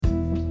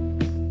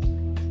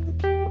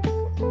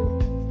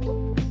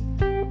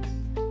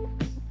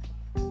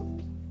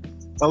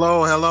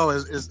Hello, hello.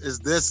 Is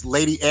this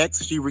Lady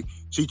X?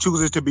 She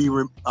chooses to be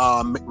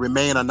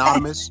remain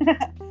anonymous.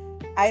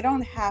 I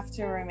don't have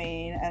to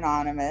remain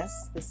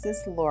anonymous. This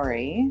is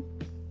Lori.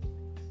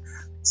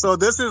 So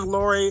this is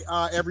Lori.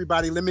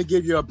 Everybody, let me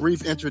give you a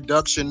brief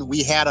introduction.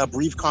 We had a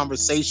brief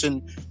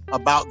conversation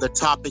about the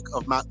topic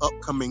of my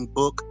upcoming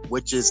book,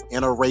 which is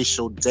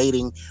interracial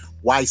dating: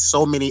 why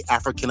so many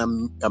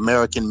African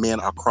American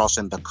men are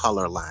crossing the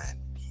color line.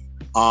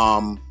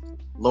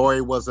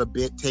 Lori was a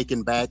bit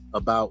taken back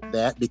about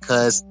that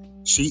because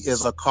she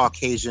is a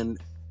Caucasian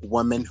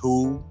woman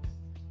who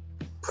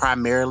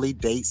primarily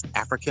dates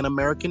African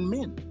American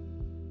men.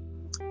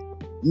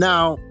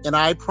 Now, and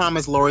I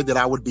promised Lori that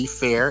I would be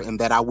fair and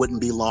that I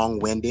wouldn't be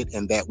long-winded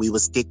and that we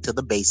would stick to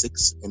the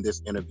basics in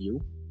this interview.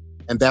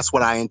 And that's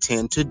what I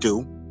intend to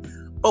do.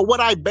 But what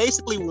I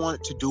basically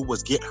wanted to do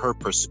was get her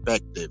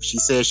perspective. She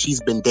says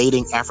she's been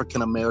dating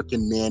African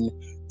American men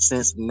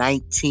since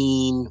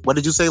what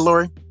did you say,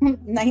 Lori?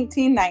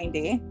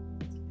 1990.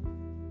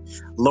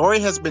 Lori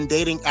has been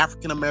dating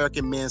African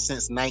American men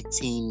since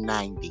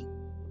 1990.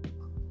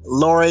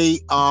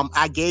 Lori,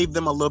 I gave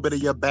them a little bit of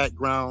your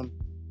background.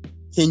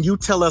 Can you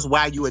tell us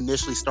why you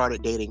initially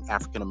started dating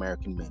African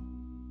American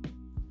men?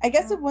 I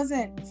guess it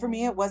wasn't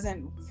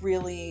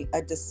really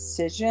a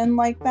decision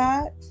like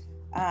that.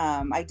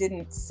 I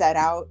didn't set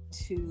out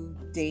to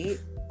date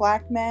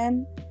Black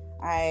men.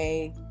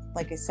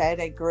 Like I said,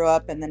 I grew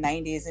up in the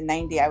 90s. In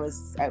 90, I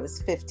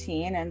was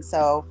 15, and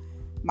so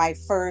my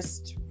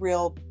first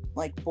real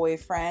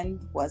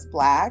boyfriend was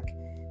Black,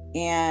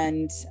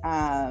 and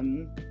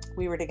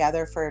we were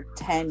together for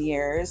 10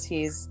 years.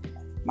 He's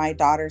my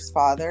daughter's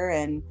father,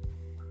 and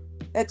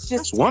it's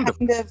just kind of,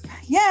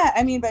 yeah.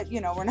 I mean, but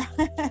we're not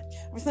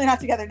we're still not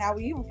together now.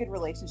 We have a good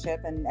relationship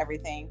and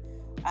everything,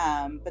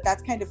 but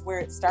that's kind of where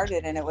it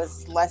started, and it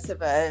was less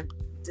of a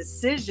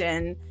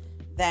decision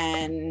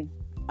than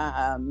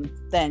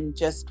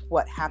just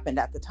what happened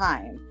at the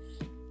time.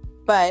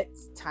 But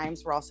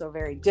times were also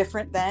very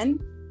different then,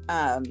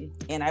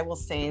 and I will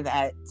say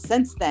that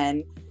since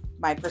then,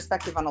 my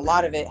perspective on a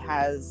lot of it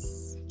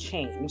has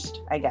changed,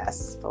 I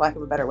guess, for lack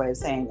of a better way of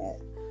saying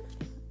it.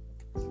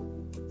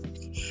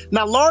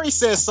 Now, Lori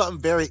says something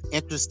very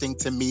interesting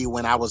to me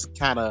when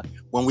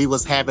we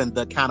was having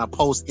the kind of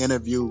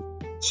post-interview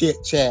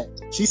chit chat.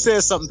 She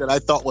said something that I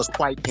thought was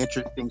quite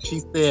interesting.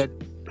 She said,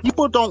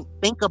 people don't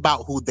think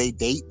about who they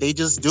date, they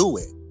just do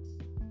it.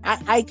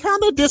 I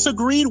kind of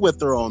disagreed with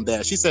her on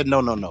that. She said,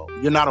 no,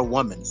 you're not a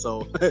woman.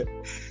 So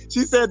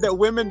she said that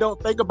women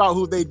don't think about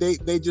who they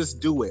date, they just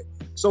do it.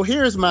 So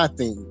here's my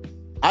thing.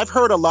 I've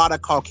heard a lot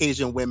of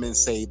Caucasian women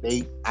say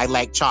I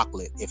like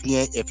chocolate. If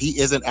he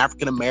isn't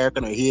African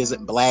American or he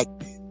isn't Black,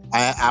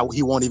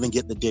 he won't even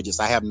get the digits.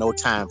 I have no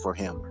time for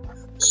him.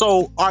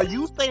 So are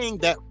you saying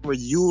that for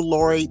you,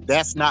 Lori,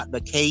 that's not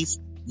the case?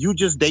 You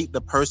just date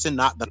the person,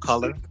 not the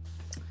color?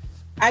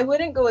 I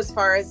wouldn't go as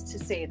far as to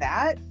say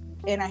that,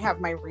 and I have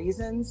my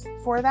reasons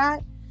for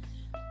that.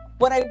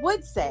 What I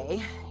would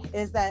say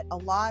is that a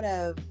lot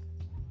of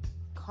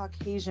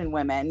Caucasian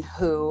women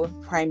who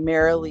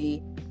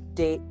primarily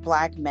date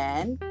Black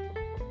men,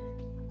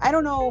 I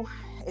don't know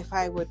if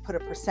I would put a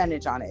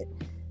percentage on it,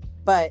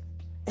 but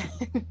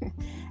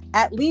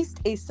at least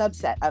a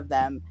subset of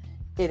them,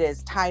 it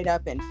is tied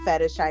up in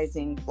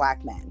fetishizing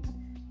Black men.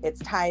 It's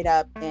tied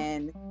up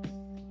in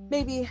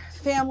maybe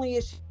family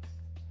issues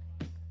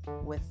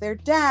with their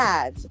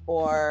dads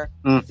or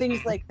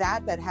things like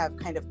that have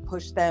kind of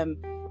pushed them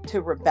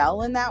to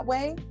rebel in that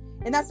way.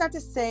 And that's not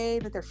to say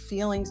that their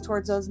feelings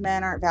towards those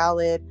men aren't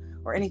valid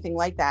or anything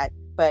like that.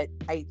 But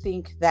I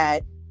think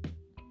that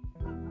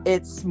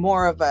it's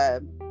more of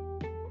a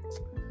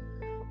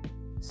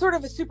sort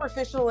of a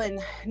superficial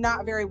and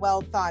not very well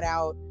thought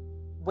out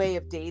way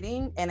of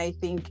dating. And I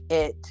think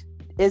it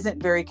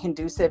isn't very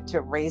conducive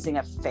to raising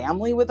a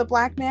family with a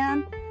Black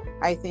man.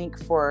 I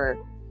think for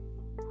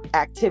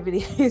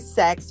activities,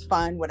 sex,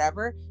 fun,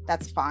 whatever,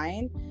 that's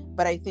fine.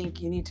 But I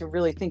think you need to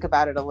really think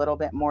about it a little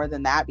bit more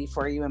than that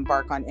before you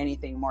embark on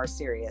anything more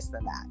serious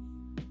than that.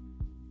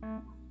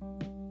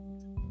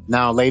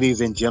 Now, ladies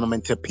and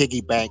gentlemen, to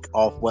piggyback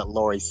off what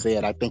Lori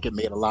said, I think it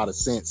made a lot of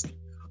sense.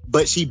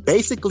 But she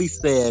basically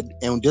said,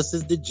 and this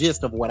is the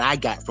gist of what I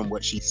got from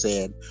what she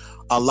said,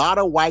 a lot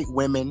of white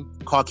women,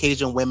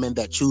 Caucasian women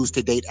that choose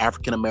to date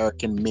African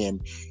American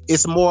men,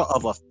 it's more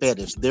of a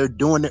fetish. They're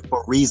doing it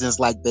for reasons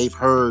like they've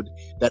heard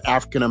that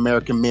African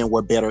American men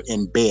were better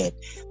in bed.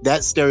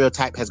 That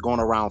stereotype has gone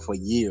around for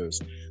years.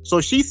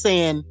 So she's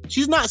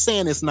not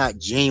saying it's not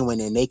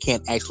genuine and they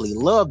can't actually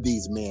love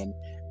these men,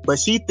 but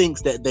she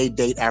thinks that they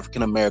date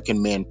African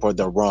American men for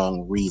the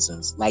wrong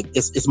reasons. Like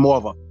it's more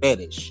of a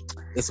fetish.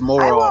 It's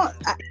more.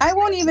 I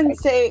won't even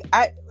say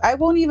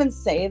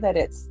that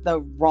it's the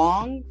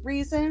wrong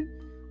reason.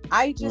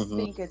 I just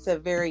think it's a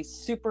very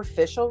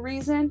superficial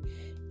reason,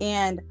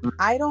 and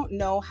I don't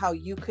know how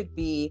you could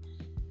be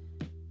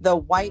the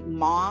white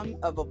mom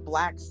of a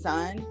Black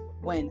son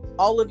when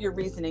all of your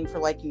reasoning for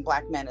liking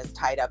Black men is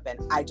tied up in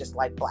I just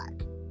like Black.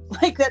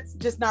 Like that's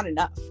just not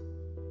enough.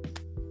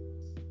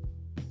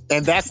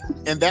 And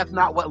that's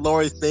not what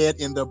Lori said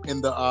in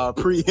the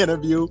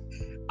pre-interview.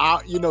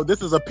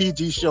 This is a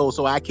PG show,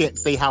 so I can't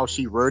say how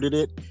she worded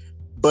it,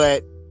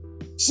 but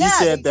she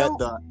said that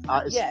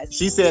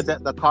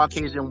the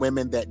Caucasian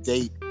women that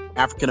date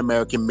African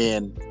American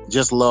men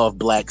just love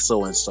black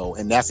so and so,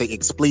 and that's an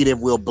expletive.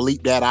 We'll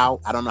bleep that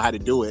out. I don't know how to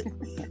do it,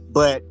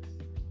 but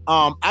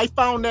I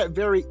found that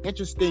very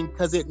interesting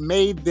because it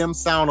made them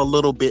sound a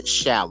little bit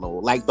shallow.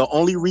 Like the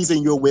only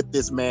reason you're with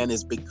this man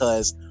is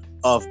because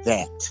of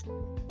that.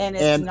 And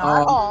it's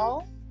not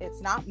all.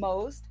 It's not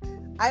most.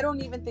 I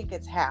don't even think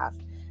it's half.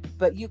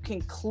 But you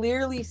can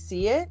clearly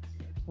see it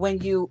when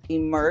you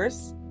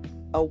immerse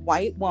a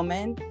white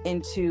woman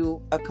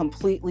into a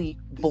completely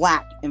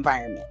black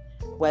environment,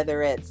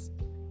 whether it's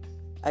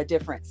a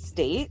different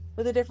state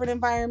with a different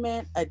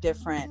environment, a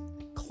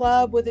different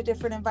club with a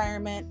different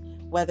environment,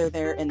 whether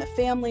they're in the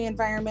family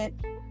environment.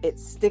 It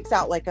sticks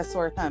out like a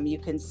sore thumb. You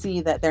can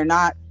see that they're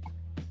not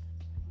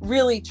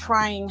really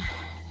trying,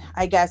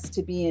 I guess,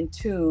 to be in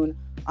tune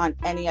on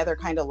any other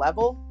kind of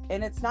level.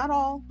 And it's not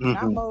all,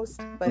 not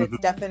most, but it's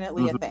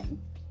definitely a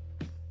thing.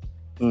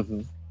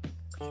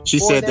 She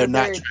said they're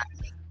not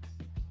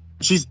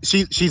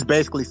she's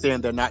basically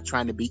saying they're not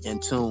trying to be in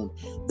tune.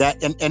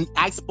 That and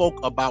I spoke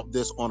about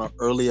this on an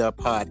earlier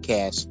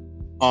podcast.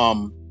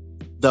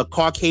 The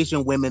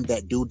Caucasian women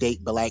that do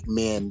date black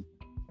men,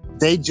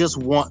 they just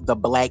want the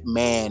black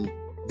man.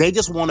 They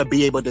just want to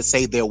be able to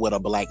say they're with a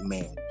black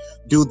man.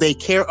 Do they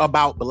care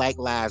about Black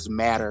Lives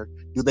Matter?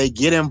 Do they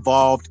get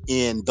involved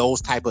in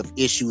those type of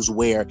issues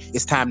where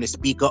it's time to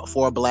speak up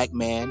for a black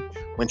man?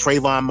 When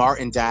Trayvon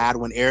Martin died,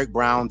 when Eric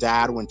Brown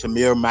died, when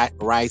Tamir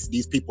Rice,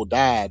 these people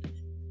died,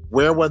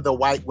 where were the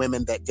white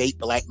women that date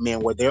black men?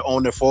 Were they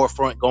on the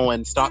forefront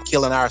going, stop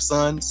killing our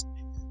sons?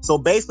 So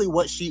basically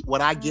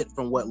what I get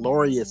from what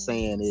Lori is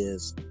saying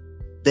is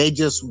they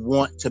just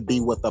want to be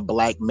with a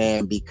black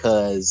man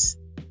because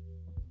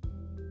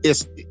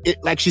it's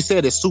like she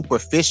said, it's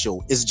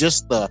superficial. It's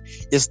just the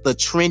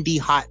trendy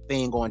hot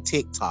thing on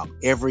TikTok.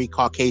 Every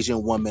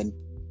Caucasian woman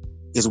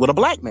is with a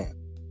black man.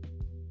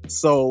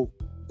 So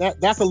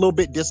that's a little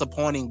bit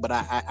disappointing, but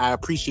I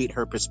appreciate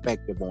her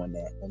perspective on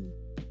that. And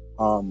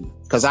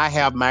because I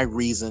have my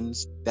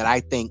reasons that I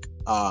think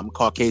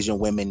Caucasian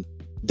women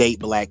date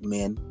black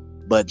men,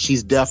 but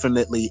she's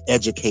definitely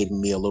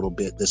educating me a little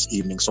bit this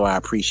evening, so I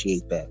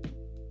appreciate that.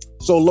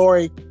 So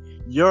Lori,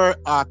 your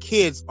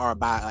kids are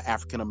by an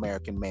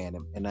African-American man.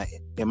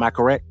 Am I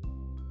correct?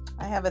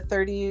 I have a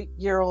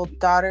 30-year-old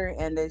daughter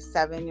and a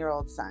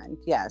 7-year-old son.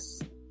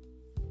 Yes.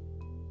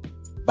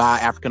 By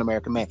an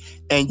African-American man.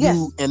 And yes.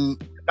 You,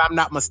 and if I'm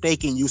not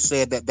mistaken, you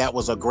said that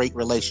was a great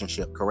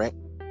relationship, correct?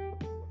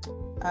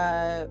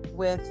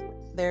 With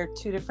their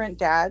two different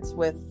dads.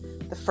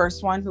 With the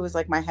first one, who was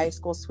like my high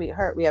school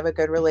sweetheart, we have a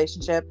good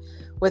relationship.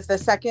 With the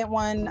second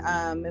one,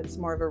 it's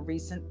more of a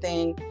recent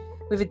thing.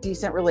 We have a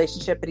decent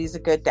relationship, but he's a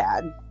good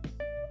dad.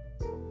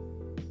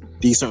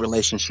 Decent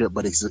relationship,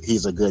 but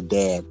he's a good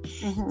dad.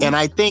 Mm-hmm. And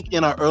I think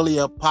in an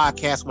earlier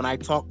podcast, when I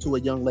talked to a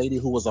young lady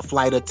who was a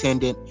flight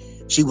attendant,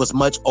 she was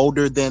much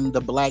older than the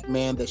black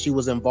man that she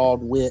was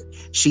involved with.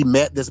 She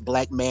met this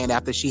black man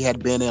after she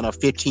had been in a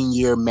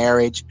 15-year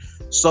marriage.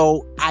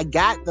 So I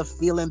got the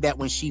feeling that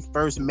when she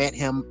first met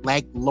him,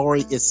 like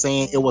Lori is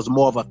saying, it was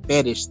more of a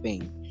fetish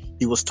thing.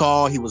 He was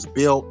tall, he was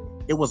built.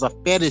 It was a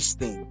fetish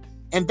thing.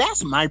 And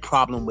that's my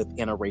problem with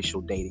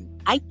interracial dating.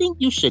 I think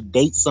you should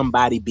date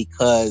somebody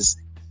because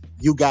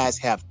you guys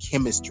have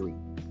chemistry.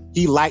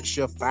 He lights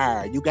your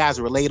fire. You guys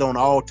relate on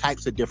all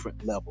types of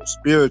different levels,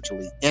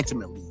 spiritually,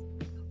 intimately,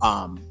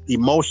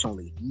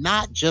 emotionally,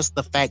 not just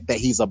the fact that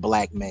he's a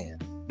black man.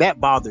 That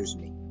bothers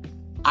me.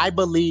 I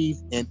believe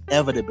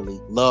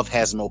inevitably love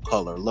has no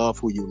color. Love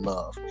who you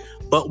love.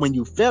 But when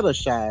you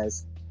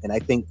fetishize, and I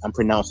think I'm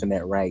pronouncing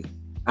that right,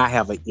 I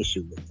have an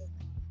issue with that.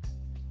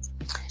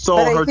 So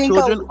her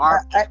children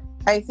are...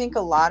 I think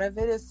a lot of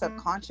it is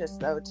subconscious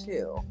though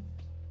too.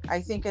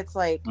 I think it's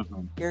like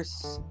you're,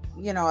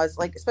 as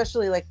like,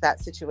 especially like that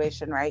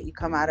situation, right? You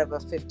come out of a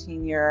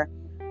 15-year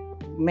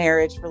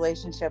marriage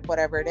relationship,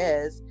 whatever it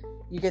is,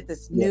 you get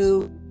this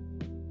new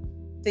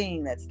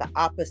thing that's the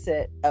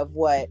opposite of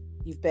what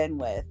you've been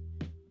with.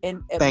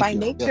 And by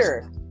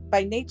nature,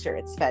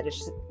 it's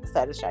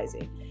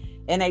fetishizing.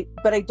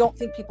 But I don't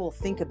think people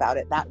think about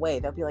it that way.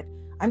 They'll be like,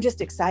 I'm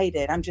just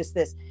excited. I'm just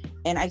this.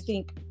 And I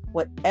think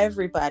what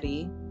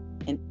everybody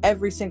in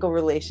every single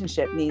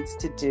relationship needs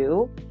to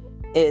do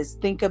is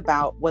think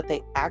about what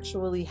they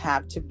actually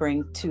have to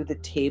bring to the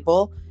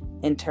table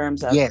in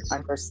terms of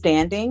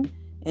understanding,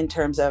 in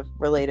terms of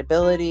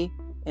relatability,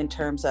 in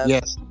terms of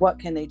what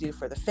can they do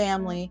for the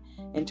family,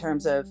 in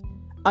terms of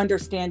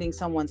understanding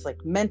someone's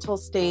like mental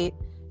state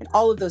and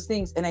all of those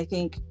things. And I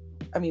think,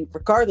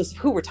 regardless of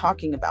who we're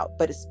talking about,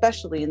 but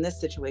especially in this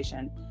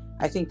situation,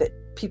 I think that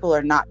people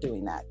are not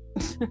doing that.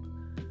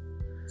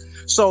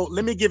 So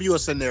let me give you a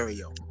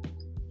scenario.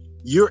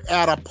 You're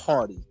at a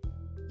party.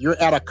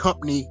 You're at a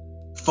company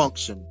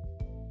function.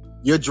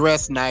 You're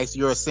dressed nice.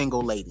 You're a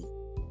single lady.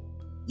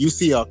 You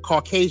see a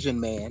Caucasian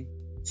man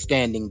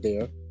standing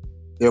there.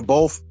 They're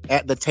both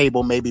at the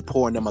table, maybe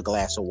pouring them a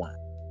glass of wine.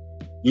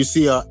 You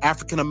see a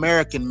African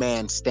American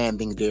man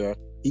standing there.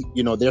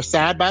 They're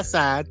side by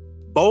side.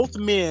 Both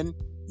men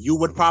you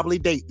would probably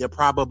date. They're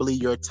probably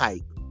your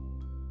type.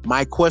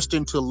 My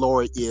question to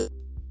Lori is,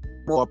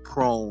 more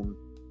prone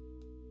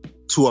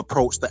to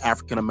approach the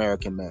African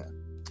American man?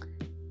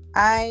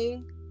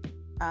 I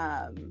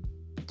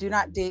do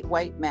not date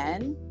white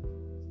men,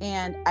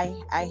 and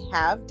I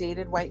have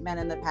dated white men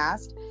in the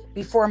past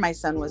before my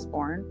son was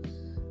born.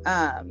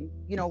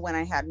 When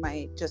I had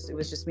it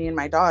was just me and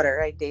my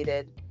daughter, I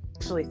dated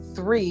actually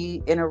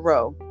 3 in a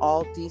row,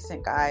 all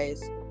decent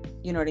guys.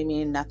 You know what I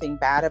mean? Nothing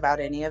bad about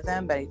any of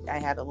them, but I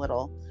had a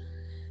little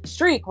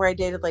streak where I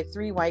dated like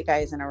 3 white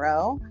guys in a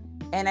row.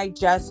 And I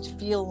just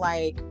feel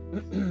like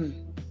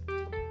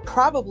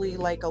probably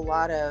like a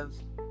lot of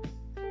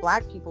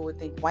Black people would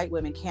think white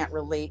women can't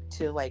relate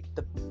to like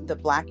the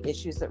Black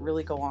issues that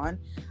really go on.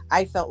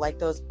 I felt like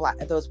those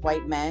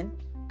white men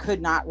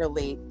could not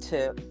relate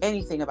to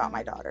anything about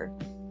my daughter.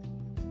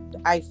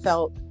 I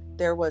felt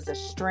there was a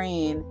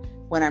strain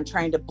when I'm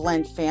trying to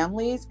blend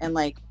families, and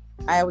like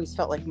I always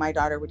felt like my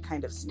daughter would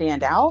kind of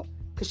stand out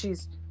because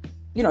she's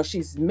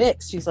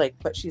mixed. She's like,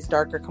 but she's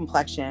darker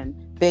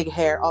complexion, big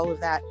hair, all of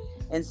that.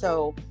 And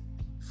so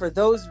for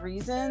those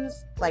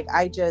reasons, like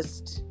I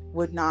just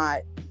would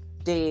not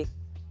date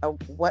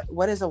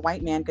what is a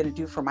white man going to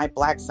do for my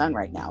Black son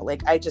right now?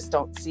 Like, I just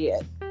don't see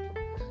it.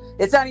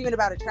 It's not even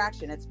about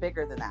attraction. It's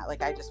bigger than that.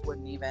 Like, I just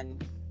wouldn't even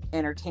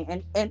entertain.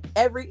 And in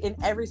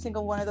every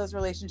single one of those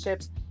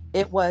relationships,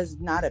 it was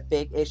not a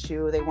big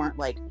issue. They weren't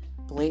like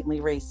blatantly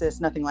racist,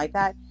 nothing like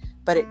that.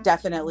 But it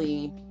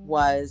definitely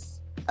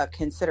was a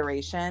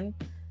consideration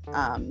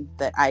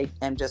that I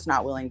am just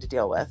not willing to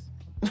deal with.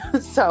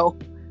 So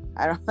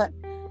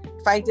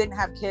if I didn't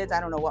have kids, I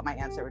don't know what my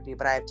answer would be,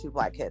 but I have 2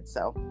 Black kids.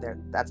 So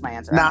that's my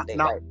answer.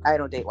 I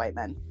don't date white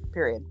men,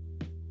 period.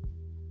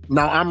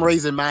 Now I'm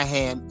raising my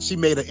hand. She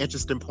made an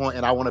interesting point,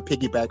 and I want to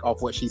piggyback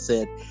off what she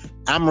said.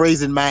 I'm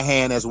raising my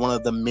hand as one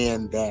of the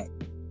men that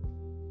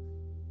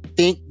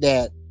think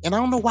that, and I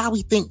don't know why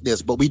we think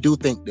this, but we do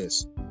think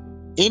this.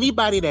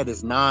 Anybody that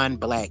is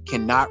non-Black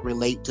cannot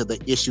relate to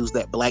the issues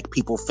that Black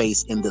people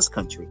face in this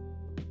country.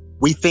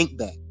 We think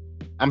that.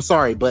 I'm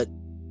sorry, but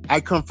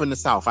I come from the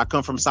South. I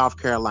come from South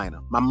Carolina.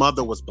 My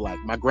mother was Black.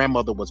 My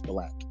grandmother was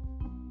Black.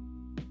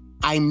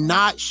 I'm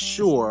not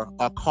sure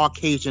a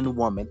Caucasian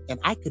woman, and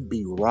I could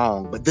be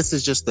wrong, but this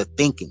is just the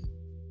thinking.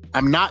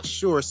 I'm not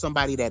sure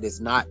somebody that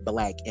is not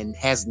Black and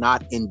has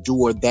not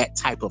endured that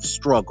type of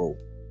struggle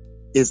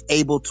is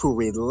able to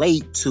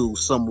relate to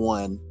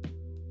someone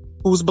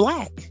who's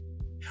Black.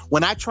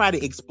 When I try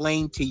to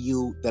explain to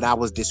you that I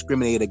was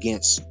discriminated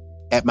against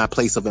at my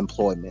place of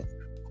employment,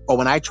 or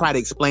when I try to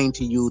explain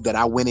to you that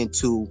I went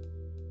into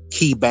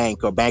Key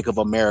Bank or Bank of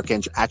America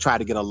and I tried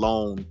to get a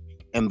loan,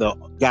 and the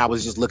guy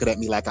was just looking at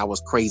me like I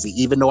was crazy,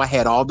 even though I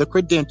had all the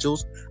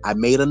credentials, I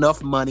made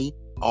enough money,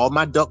 all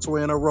my ducks were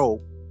in a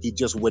row, he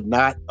just would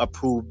not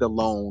approve the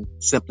loan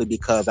simply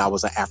because I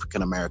was an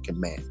African American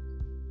man.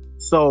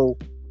 So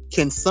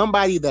can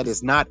somebody that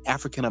is not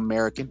African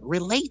American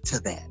relate to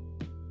that?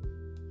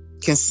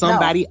 Can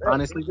somebody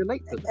honestly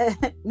relate to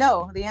that?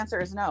 No, the answer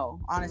is no,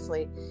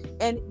 honestly.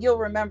 And you'll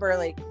remember,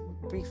 like,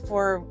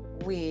 before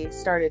we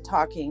started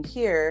talking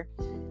here,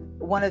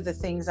 one of the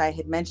things I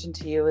had mentioned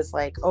to you is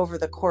like over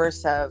the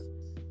course of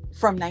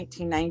from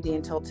 1990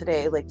 until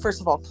today, like,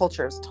 first of all,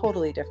 culture is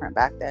totally different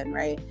back then,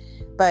 right?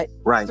 But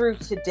through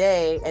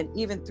today, and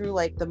even through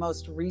like the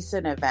most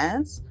recent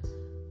events,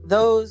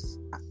 those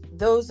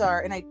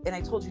are, and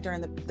I told you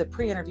during the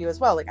pre-interview as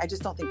well, like, I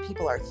just don't think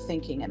people are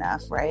thinking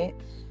enough, right?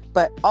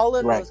 But all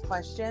of those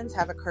questions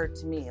have occurred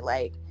to me,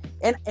 like,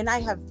 and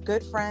I have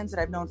good friends that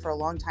I've known for a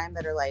long time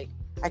that are like,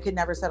 I could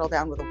never settle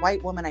down with a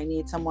white woman. I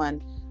need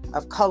someone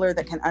of color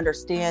that can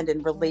understand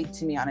and relate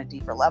to me on a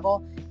deeper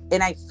level.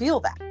 And I feel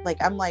that, like,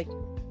 I'm like,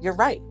 you're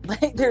right.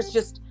 Like, there's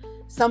just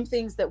some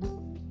things that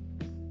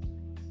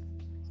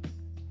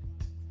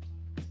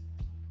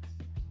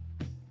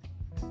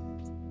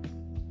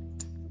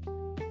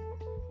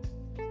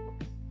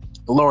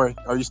Lori,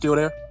 are you still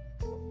there?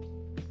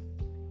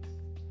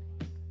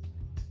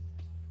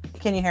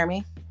 Can you hear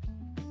me?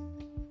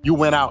 You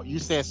went out. You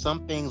said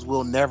some things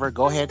will never.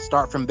 Go ahead,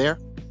 start from there.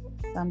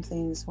 Some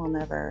things will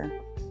never.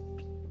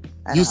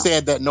 You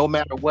said that no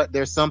matter what,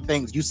 there's some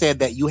things. You said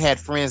that you had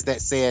friends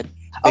that said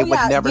they would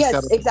never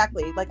settle. Yes,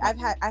 exactly. Like, I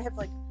have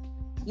like,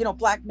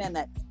 Black men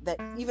that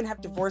even have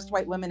divorced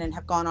white women and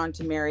have gone on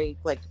to marry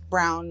like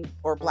brown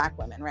or Black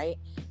women, right?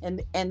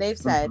 And they've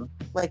said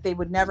like they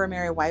would never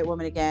marry a white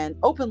woman again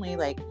openly,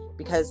 like,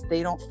 because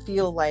they don't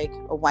feel like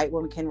a white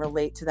woman can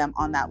relate to them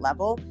on that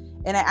level.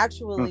 And I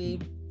actually,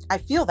 I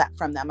feel that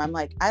from them. I'm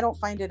like, I don't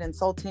find it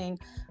insulting.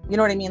 You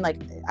know what I mean?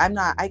 Like,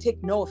 I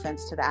take no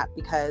offense to that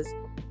because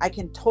I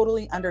can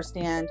totally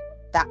understand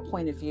that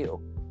point of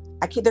view.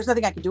 There's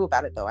nothing I can do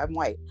about it though. I'm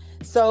white.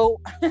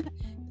 So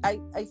I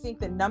think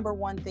the number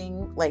one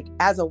thing, like,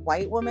 as a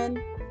white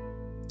woman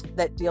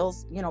that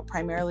deals,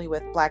 primarily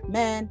with Black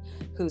men,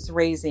 who's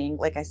raising,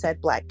 like I said,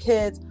 Black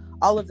kids,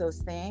 all of those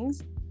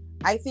things,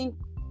 I think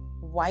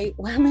white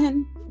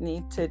women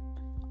need to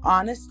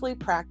honestly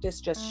practice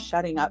just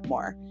shutting up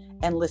more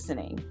and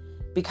listening,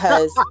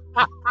 because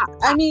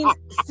I mean,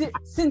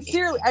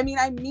 sincerely, I mean,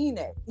 I mean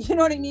it. You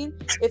know what I mean?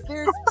 If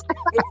there's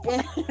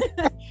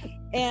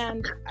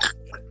and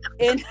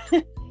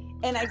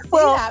I say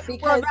that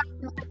because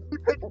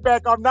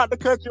back off, not to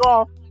cut you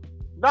off.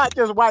 Not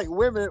just white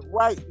women,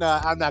 white. No,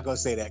 I'm not going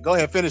to say that. Go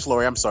ahead, finish,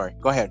 Lori. I'm sorry.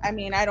 Go ahead. I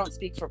mean, I don't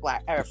speak for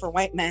for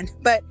white men,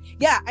 but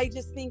yeah, I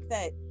just think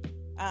that,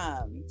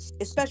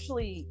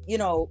 especially, you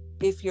know,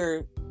 if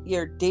you're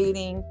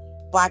dating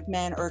Black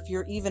men, or if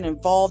you're even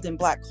involved in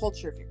Black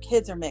culture, if your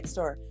kids are mixed,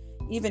 or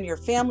even your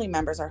family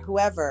members or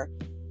whoever,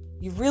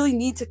 you really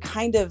need to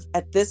kind of,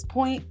 at this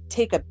point,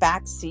 take a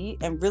back seat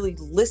and really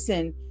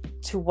listen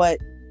to what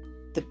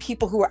the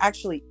people who are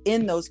actually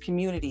in those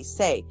communities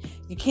say.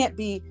 You can't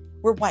be,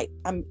 we're white,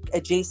 I'm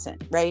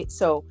adjacent, right?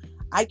 So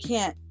I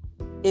can't,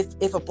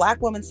 if a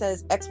Black woman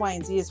says X, Y,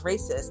 and Z is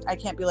racist, I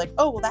can't be like,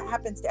 oh, well, that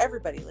happens to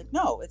everybody. Like,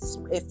 no,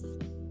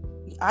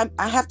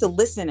 I have to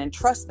listen and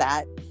trust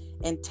that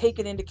and take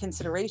it into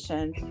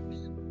consideration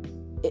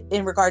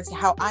in regards to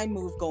how I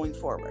move going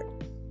forward.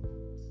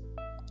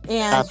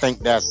 And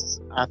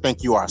I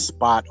think you are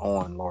spot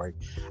on, Lori.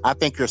 I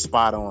think you're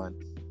spot on.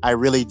 I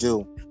really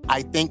do.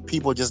 I think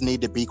people just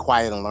need to be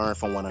quiet and learn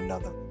from one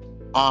another.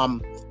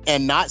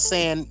 And not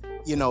saying,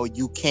 you know,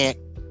 you can't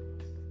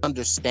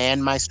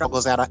understand my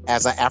struggles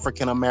as an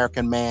African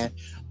American man,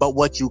 but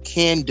what you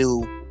can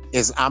do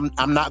is, I'm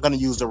not going to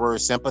use the word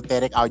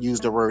sympathetic. I'll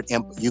use the word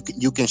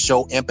you can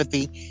show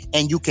empathy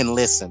and you can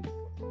listen.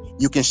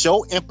 You can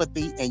show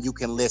empathy and you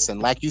can listen.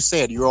 Like you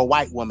said, you're a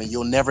white woman.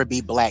 You'll never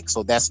be Black,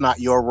 so that's not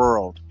your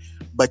world.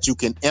 But you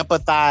can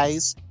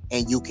empathize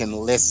and you can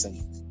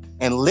listen.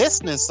 And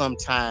listening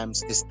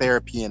sometimes is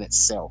therapy in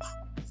itself.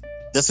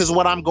 This is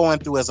what I'm going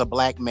through as a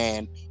Black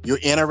man. You're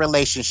in a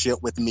relationship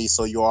with me,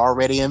 so you're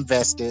already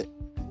invested.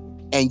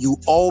 And you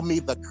owe me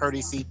the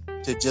courtesy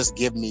to just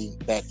give me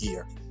that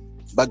ear.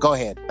 But go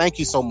ahead. Thank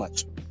you so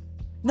much.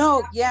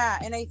 No, yeah.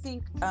 And I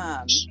think,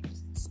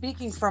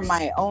 speaking from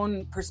my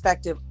own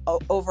perspective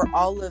over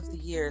all of the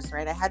years,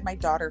 right? I had my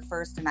daughter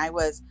first, and I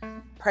was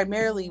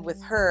primarily with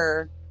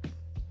her.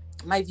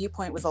 My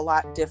viewpoint was a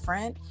lot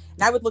different.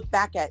 And I would look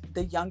back at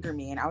the younger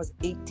me, and I was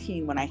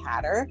 18 when I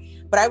had her,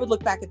 but I would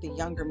look back at the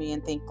younger me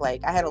and think,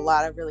 like, I had a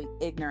lot of really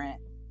ignorant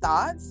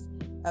thoughts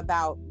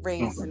about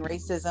race and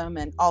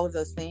racism and all of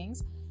those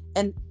things.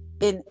 And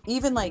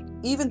even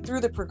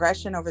through the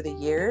progression over the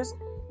years,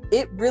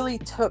 it really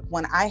took,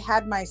 when I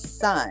had my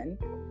son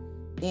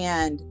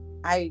and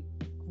I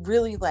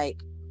really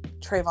like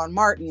Trayvon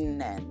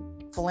Martin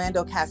and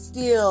Philando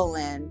Castile,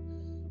 and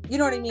you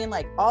know what I mean?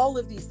 Like, all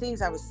of these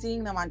things, I was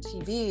seeing them on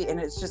TV, and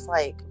it's just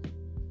like,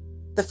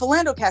 the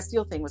Philando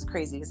Castile thing was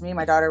crazy, because me and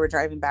my daughter were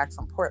driving back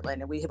from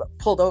Portland, and we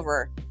pulled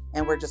over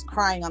and we're just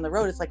crying on the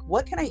road. It's like,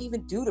 what can I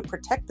even do to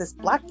protect this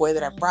Black boy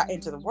that I brought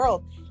into the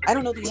world? I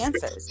don't know the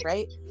answers,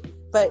 right?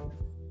 But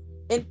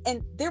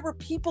and there were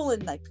people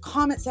in like the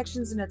comment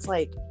sections, and it's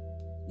like,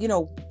 you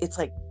know, it's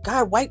like,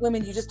 God, white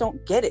women, you just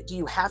don't get it. Do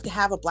you have to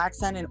have a Black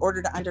son in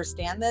order to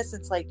understand this?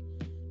 It's like,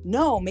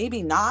 no,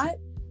 maybe not,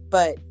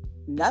 but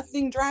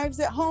nothing drives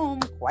it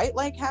home quite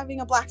like having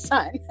a Black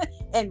son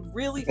and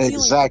really feeling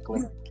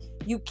exactly like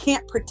you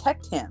can't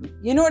protect him.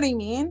 You know what I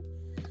mean?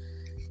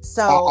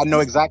 So I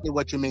know exactly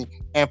what you mean.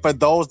 And for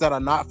those that are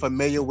not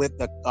familiar with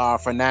the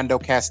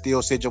Philando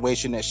Castile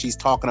situation that she's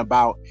talking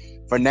about,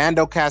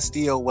 Philando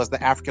Castile was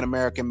the African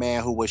American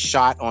man who was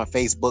shot on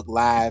Facebook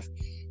Live.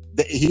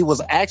 He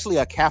was actually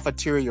a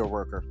cafeteria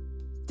worker.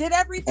 Did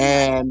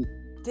everything.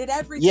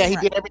 Yeah, he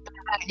did everything.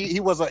 He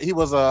was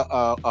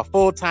a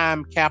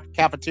full-time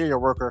cafeteria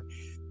worker.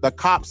 The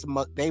cops,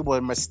 they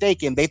were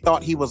mistaken. They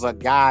thought he was a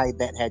guy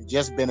that had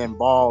just been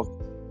involved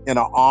in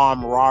an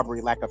armed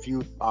robbery like a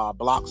few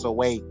blocks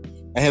away.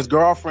 And his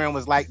girlfriend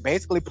was like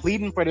basically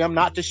pleading for them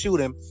not to shoot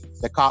him.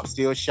 The cops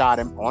still shot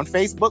him on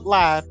Facebook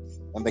Live.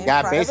 And the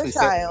guy basically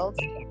said,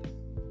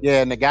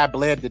 yeah, and the guy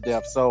bled to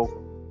death. So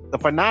the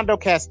Philando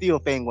Castile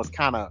thing was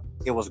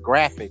it was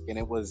graphic, and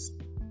that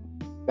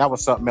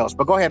was something else.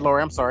 But go ahead,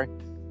 Lori. I'm sorry.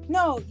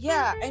 No,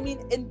 yeah. I mean,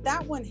 and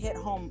that one hit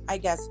home, I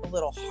guess, a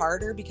little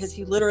harder because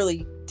he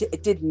literally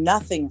did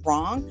nothing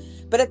wrong.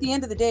 But at the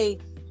end of the day,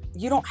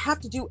 you don't have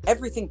to do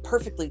everything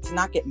perfectly to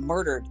not get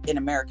murdered in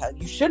America.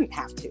 You shouldn't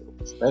have to.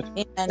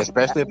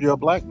 Especially if you're a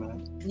Black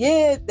man.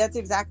 Yeah, that's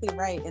exactly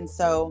right. And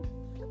so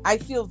I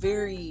feel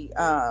very,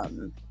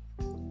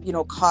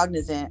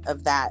 cognizant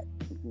of that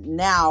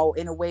now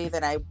in a way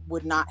that I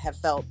would not have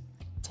felt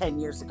 10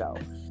 years ago.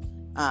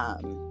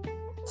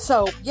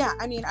 So yeah,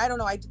 I mean, I don't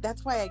know.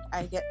 That's why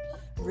I get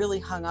really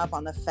hung up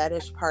on the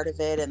fetish part of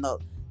it and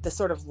the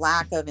sort of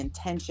lack of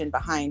intention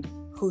behind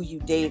who you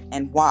date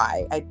and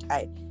why.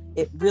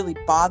 It really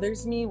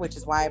bothers me, which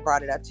is why I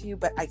brought it up to you,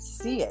 but I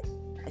see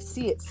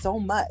it so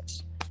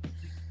much.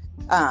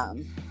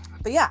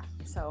 But yeah,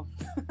 so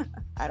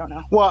I don't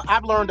know. Well,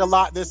 I've learned a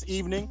lot this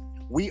evening.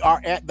 We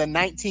are at the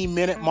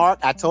 19-minute mark.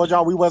 I told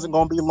y'all we wasn't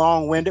going to be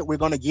long-winded. We're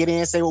going to get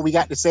in, say what we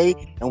got to say,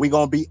 and we're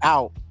going to be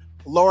out.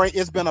 Lori,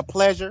 it's been a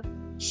pleasure.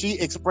 She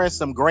expressed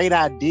some great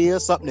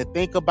ideas, something to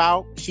think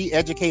about. She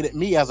educated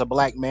me as a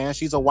black man.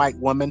 She's a white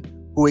woman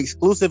who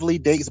exclusively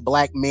dates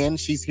black men.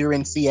 She's here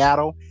in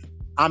Seattle.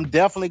 I'm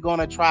definitely going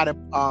to try to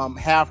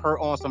have her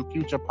on some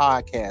future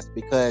podcasts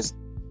because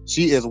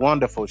she is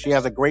wonderful. She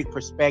has a great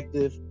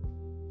perspective,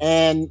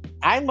 and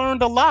I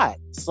learned a lot.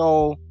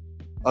 So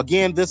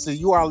again,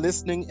 you are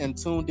listening and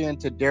tuned in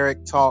to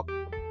Derrick Talk.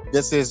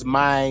 This is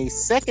my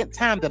second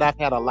time that I've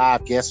had a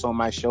live guest on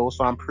my show,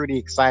 so I'm pretty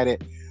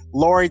excited.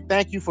 Lori,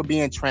 thank you for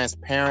being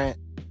transparent.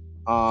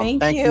 Thank you.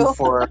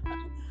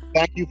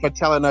 Thank you for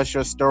telling us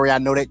your story. I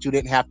know that you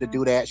didn't have to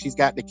do that. She's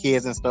got the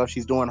kids and stuff.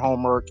 She's doing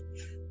homework.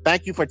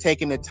 Thank you for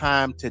taking the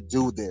time to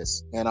do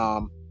this. And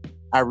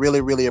I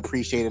really, really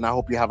appreciate it. And I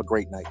hope you have a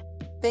great night.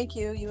 Thank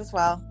you. You as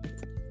well.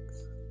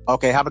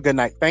 Okay. Have a good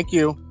night. Thank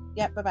you.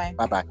 Yep. Bye-bye.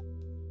 Bye-bye.